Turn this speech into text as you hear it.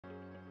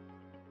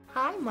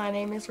Hi, my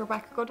name is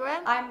Rebecca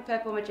Goodwin. I'm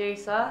Purple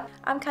Medusa.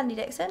 I'm Candie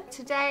Dixon.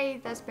 Today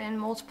there's been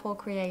multiple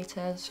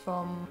creators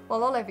from,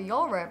 well, all over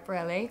Europe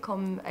really,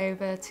 come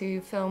over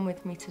to film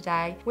with me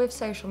today. With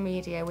social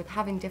media, with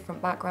having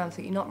different backgrounds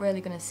that you're not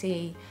really going to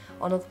see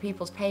on other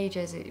people's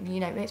pages, it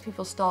makes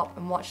people stop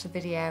and watch the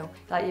video.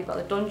 Like you've got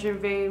the dungeon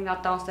room,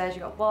 now downstairs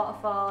you've got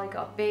waterfall, you've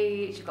got a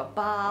beach, you've got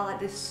bar, like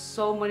there's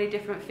so many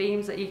different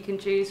themes that you can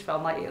choose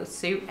from, like it'll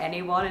suit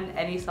anyone in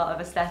any sort of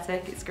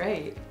aesthetic, it's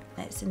great.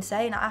 It's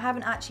insane. I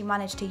haven't actually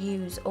managed to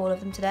use all of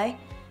them today,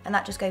 and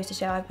that just goes to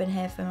show I've been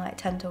here from like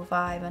 10 till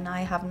 5 and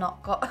I have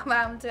not got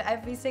around to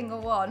every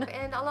single one.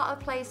 In a lot of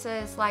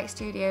places like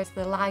studios,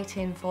 the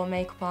lighting for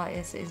makeup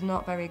artists is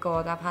not very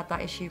good. I've had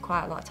that issue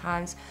quite a lot of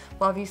times,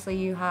 but obviously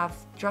you have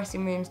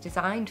dressing rooms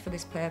designed for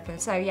this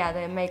purpose. So yeah,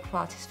 the makeup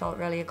artist felt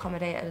really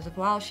accommodated as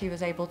well. She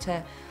was able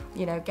to,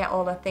 get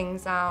all her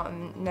things out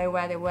and know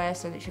where they were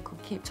so that she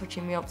could keep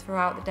touching me up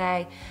throughout the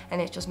day,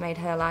 and it just made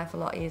her life a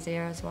lot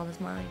easier as well as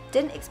mine.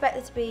 Didn't expect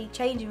there to be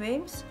changing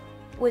rooms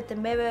with the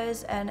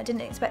mirrors, and I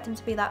didn't expect them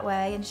to be that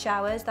way, and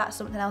showers, that's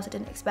something else I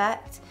didn't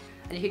expect.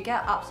 And you could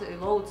get absolutely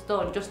loads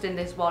done just in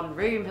this one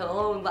room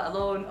alone, let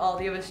alone all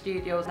the other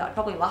studios. That would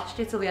probably last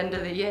you till the end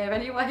of the year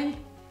anyway.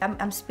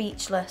 I'm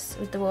speechless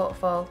with the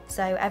waterfall,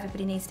 so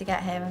everybody needs to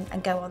get here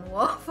and go on the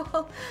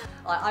waterfall.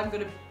 Like I'm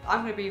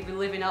gonna be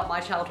living out my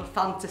childhood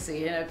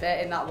fantasy in a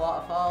bit in that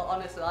waterfall,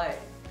 honestly. Like.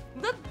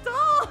 The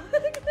dog!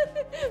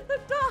 The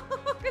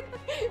dog!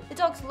 The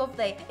dog's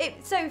lovely.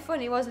 It's so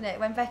funny, wasn't it,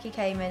 when Becky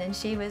came in and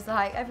she was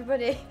like,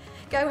 everybody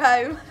go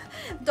home,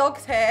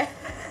 dog's here.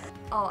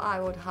 Oh, I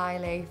would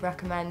highly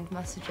recommend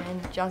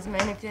messaging Jasmine.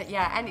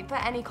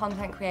 Any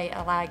content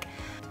creator, like,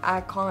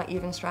 I can't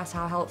even stress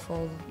how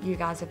helpful you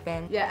guys have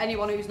been. Yeah,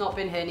 anyone who's not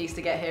been here needs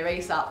to get here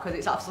ASAP because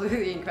it's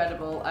absolutely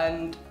incredible,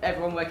 and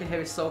everyone working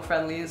here is so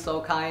friendly and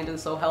so kind and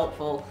so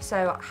helpful.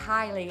 So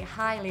highly,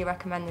 highly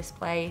recommend this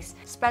place.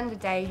 Spend a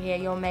day here,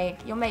 you'll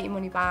make your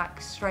money back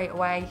straight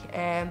away.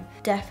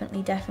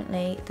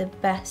 Definitely the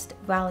best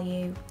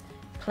value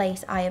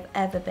place I have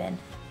ever been.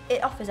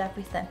 It offers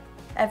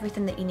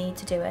everything that you need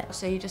to do it.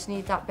 So you just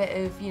need that bit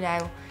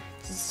of,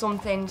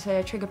 something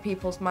to trigger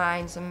people's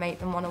minds and make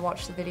them want to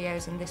watch the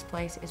videos, and this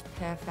place is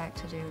perfect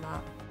to do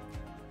that.